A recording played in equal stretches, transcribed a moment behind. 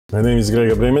My name is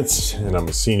Greg Abremetz and I'm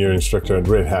a senior instructor at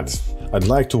Red Hat. I'd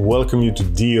like to welcome you to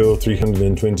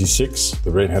DO326,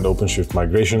 the Red Hat Openshift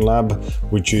Migration Lab,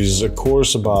 which is a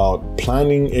course about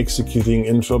planning, executing,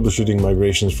 and troubleshooting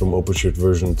migrations from Openshift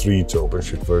version 3 to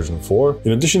Openshift version 4.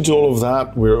 In addition to all of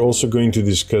that, we're also going to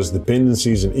discuss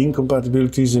dependencies and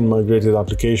incompatibilities in migrated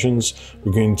applications.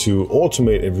 We're going to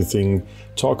automate everything,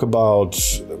 talk about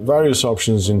various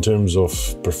options in terms of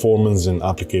performance and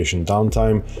application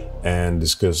downtime, and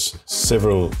discuss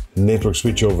several network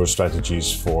switchover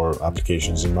strategies for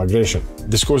applications in migration.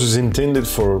 This course is intended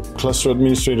for cluster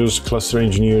administrators, cluster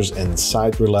engineers, and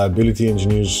site reliability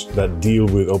engineers that deal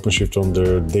with OpenShift on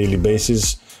their daily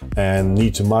basis and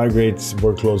need to migrate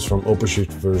workloads from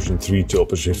OpenShift version 3 to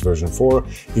OpenShift version 4,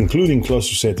 including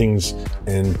cluster settings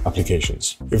and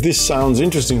applications. If this sounds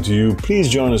interesting to you, please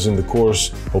join us in the course.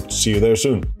 Hope to see you there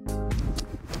soon.